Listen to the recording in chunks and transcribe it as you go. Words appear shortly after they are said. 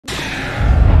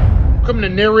Welcome to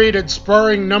Narrated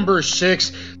Sparring number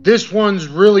 6. This one's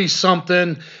really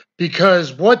something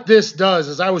because what this does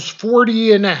is I was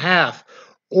 40 and a half,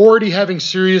 already having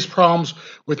serious problems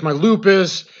with my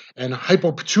lupus and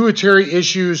hypopituitary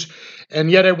issues,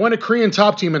 and yet I went to Korean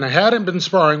Top Team and I hadn't been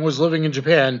sparring, was living in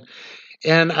Japan,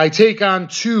 and I take on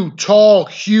two tall,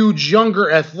 huge,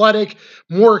 younger, athletic,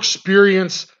 more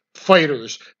experienced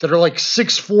fighters that are like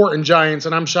 6'4" and giants,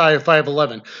 and I'm shy of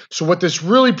 5'11". So what this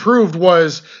really proved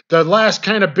was the last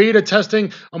kind of beta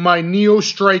testing of my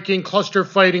neo-striking cluster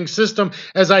fighting system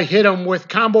as I hit them with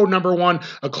combo number 1,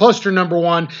 a cluster number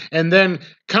 1, and then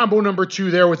combo number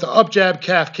 2 there with the up jab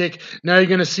calf kick. Now you're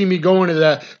going to see me go into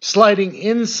the sliding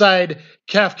inside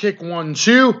calf kick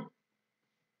 1-2.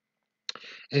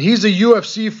 And he's a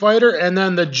UFC fighter, and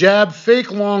then the jab,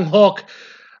 fake long hook,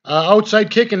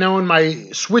 outside kick, and now in my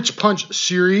switch punch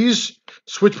series,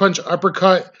 switch punch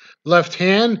uppercut, left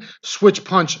hand, switch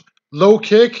punch low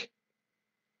kick,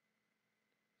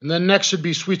 and then next should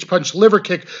be switch punch liver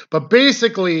kick. But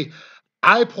basically,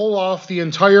 I pull off the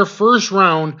entire first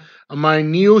round of my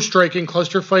neo-striking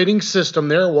cluster fighting system.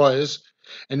 There it was.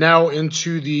 And now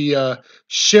into the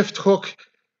shift hook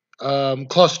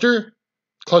cluster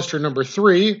number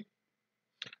 3.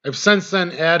 I've since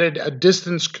then added a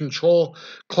distance control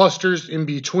clusters in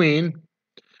between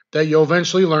that you'll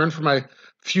eventually learn from my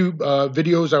few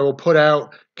videos I will put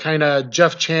out, kind of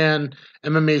Jeff Chan,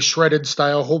 MMA shredded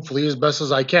style, hopefully as best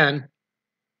as I can.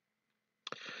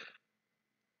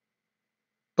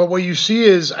 But what you see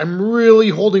is I'm really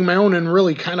holding my own and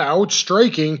really kind of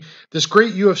outstriking this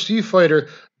great UFC fighter,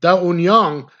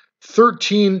 Jung,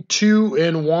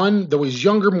 13-2-1, though he's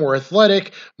younger, more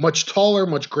athletic, much taller,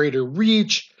 much greater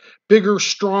reach, bigger,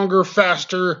 stronger,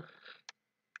 faster,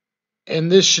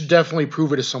 and this should definitely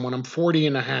prove it to someone. I'm 40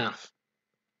 and a half.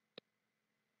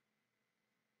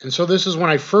 And so this is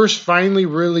when I first finally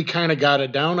really kind of got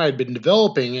it down. I'd been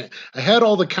developing it. I had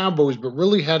all the combos, but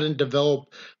really hadn't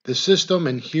developed the system,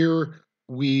 and here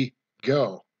we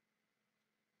go.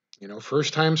 You know,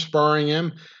 first time sparring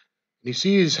him. You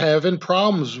see he's having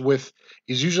problems with,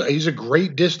 he's a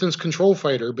great distance control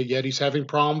fighter, but yet he's having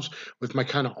problems with my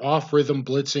kind of off-rhythm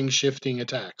blitzing, shifting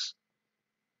attacks.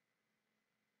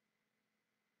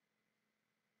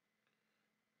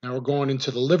 Now we're going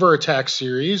into the liver attack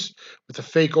series with a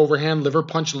fake overhand liver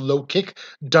punch low kick,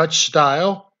 Dutch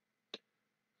style.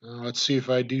 Let's see if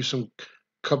I do some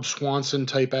Cub Swanson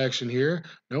type action here.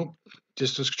 Nope,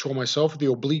 distance control myself with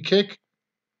the oblique kick.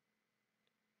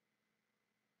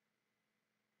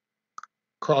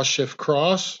 Cross shift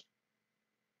cross.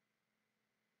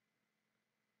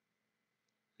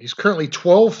 He's currently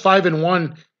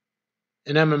 12-5-1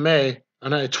 in MMA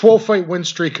on a 12-fight win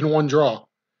streak and 1 draw.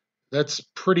 That's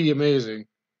pretty amazing.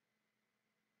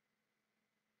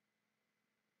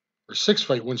 Or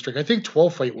 6-fight win streak. I think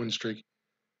 12-fight win streak.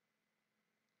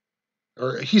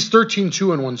 Or he's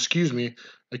 13-2-1, excuse me.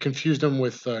 I confused him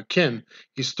with Kim.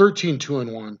 He's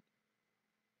 13-2-1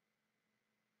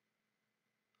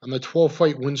 on the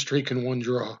 12-fight win streak and 1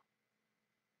 draw.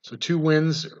 So 2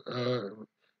 wins,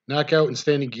 knockout and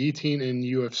standing guillotine in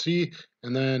UFC,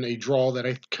 and then a draw that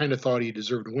I kind of thought he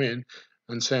deserved to win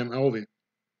on Sam Alvey.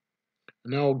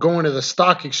 Now going to the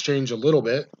stock exchange a little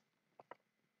bit.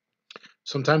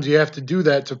 Sometimes you have to do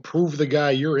that to prove the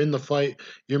guy you're in the fight,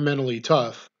 you're mentally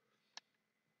tough.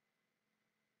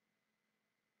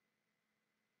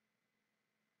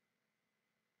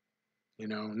 You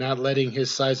know, not letting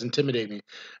his size intimidate me.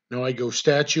 No, I go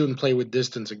statue and play with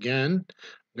distance again.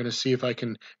 I'm going to see if I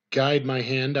can guide my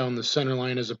hand down the center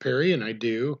line as a parry, and I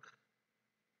do.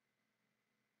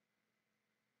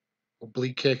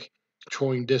 Oblique kick,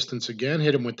 controlling distance again.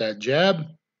 Hit him with that jab.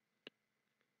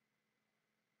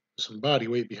 Some body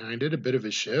weight behind it, a bit of a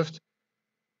shift.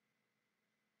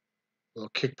 A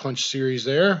little kick punch series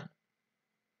there.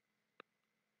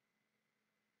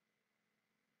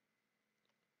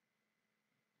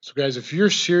 So guys, if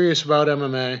you're serious about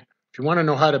MMA, if you want to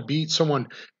know how to beat someone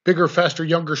bigger, faster,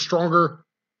 younger, stronger,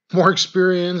 more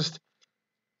experienced,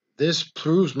 this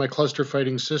proves my cluster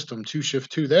fighting system. 2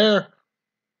 shift 2 there.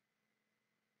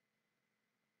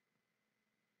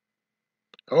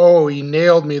 Oh, he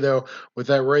nailed me though with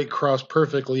that right cross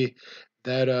perfectly.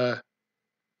 That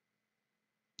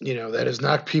you know, that has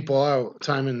knocked people out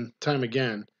time and time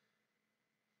again.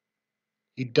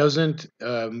 He doesn't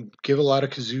give a lot of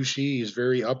kazushi. He's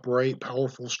very upright,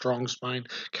 powerful, strong spine,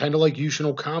 kind of like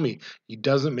Yushin Okami. He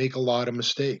doesn't make a lot of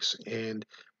mistakes. And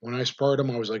when I sparred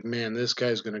him, I was like, man, this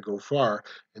guy's going to go far.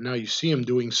 And now you see him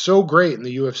doing so great in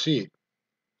the UFC.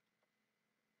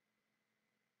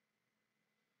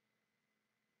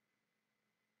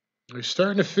 He's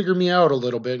starting to figure me out a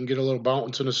little bit and get a little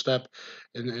bounce in a step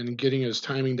and getting his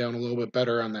timing down a little bit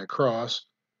better on that cross.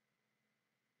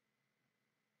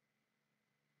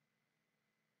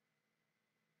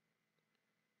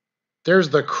 There's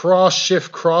the cross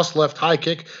shift, cross left high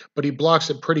kick, but he blocks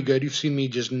it pretty good. You've seen me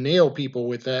just nail people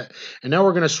with that. And now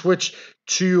we're going to switch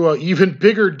to even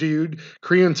bigger dude,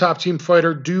 Korean top team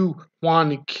fighter Do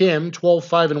Hwan Kim,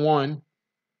 12-5-1.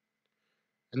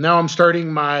 And now I'm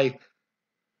starting my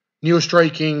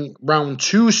neo-striking round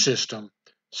 2 system.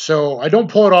 So I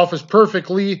don't pull it off as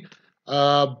perfectly,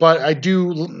 but I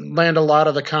do land a lot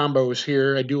of the combos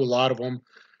here. I do a lot of them,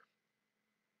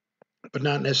 but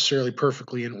not necessarily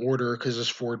perfectly in order because it's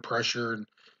forward pressure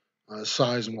and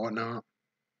size and whatnot.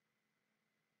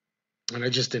 And I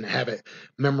just didn't have it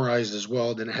memorized as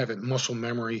well. Didn't have it muscle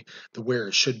memory the where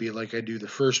it should be like I do the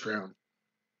first round.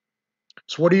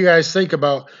 So what do you guys think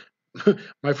about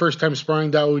my first time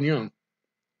sparring Jung?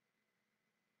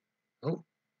 Oh,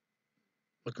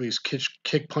 look at these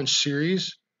kick punch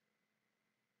series.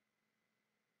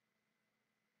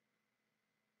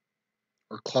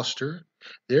 Or cluster.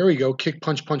 There we go. Kick,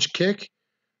 punch, punch, kick.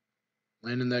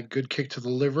 Landing that good kick to the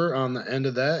liver on the end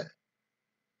of that.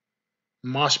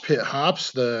 Mosh pit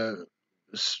hops. The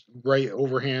right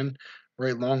overhand,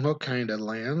 right long hook kind of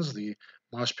lands. The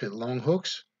mosh pit long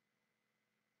hooks.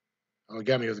 Oh, it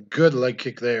got me with a good leg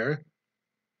kick there.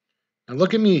 And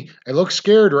look at me. I look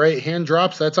scared, right? Hand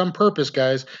drops. That's on purpose,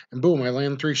 guys. And boom, I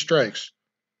land 3 strikes.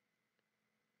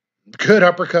 Good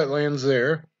uppercut lands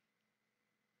there.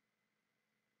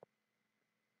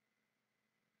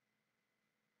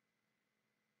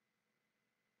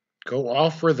 Go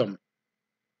off rhythm.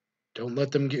 Don't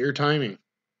let them get your timing.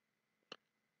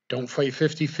 Don't fight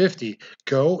 50-50.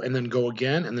 Go and then go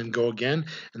again and then go again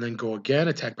and then go again.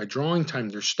 Attack by drawing, time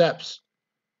their steps.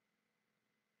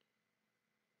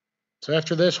 So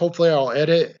after this, hopefully I'll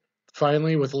edit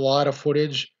finally with a lot of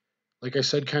footage. Like I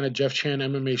said, kind of Jeff Chan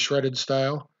MMA shredded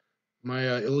style.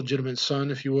 My illegitimate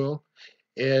son, if you will.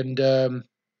 And,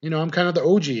 you know, I'm kind of the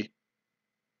OG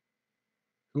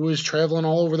who is traveling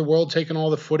all over the world, taking all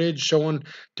the footage, showing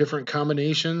different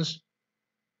combinations.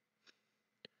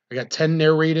 I got 10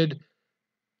 narrated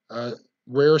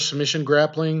rare submission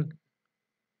grappling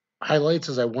highlights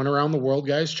as I went around the world,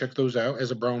 guys. Check those out as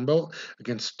a brown belt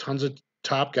against tons of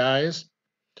top guys.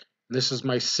 This is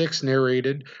my 6th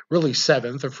narrated, really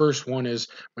 7th. The first one is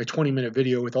my 20-minute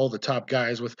video with all the top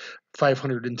guys with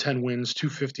 510 wins,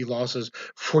 250 losses,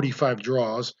 45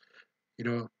 draws. You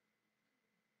know,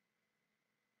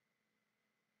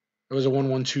 it was a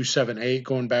 1-1-2-7-8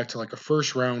 going back to like a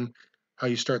first round, how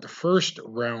you start the first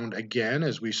round again,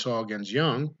 as we saw against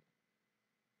Jung.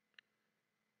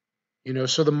 You know,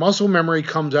 so the muscle memory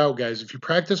comes out, guys. If you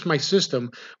practice my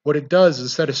system, what it does,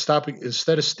 instead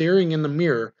of staring in the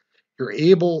mirror, you're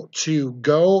able to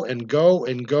go and go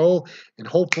and go, and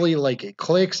hopefully, like, it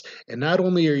clicks. And not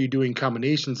only are you doing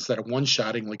combinations instead of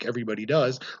one-shotting like everybody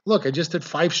does. Look, I just did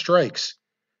 5 strikes.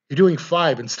 You're doing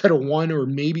 5 instead of 1 or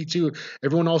maybe 2.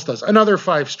 Everyone else does. Another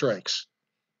 5 strikes.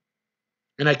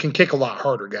 And I can kick a lot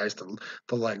harder, guys,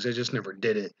 the legs. I just never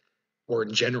did it. Or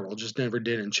in general, just never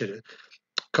did and shit it.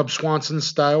 Cub Swanson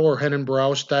style or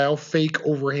Hennenbrau style, fake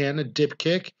overhand, a dip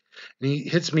kick. And he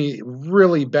hits me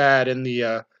really bad in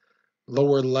the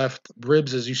lower left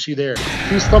ribs, as you see there.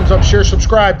 Please thumbs up, share,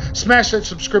 subscribe, smash that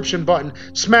subscription button,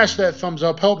 smash that thumbs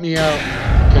up, help me out.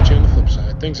 Catch you on the flip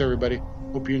side. Thanks, everybody.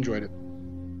 Hope you enjoyed it.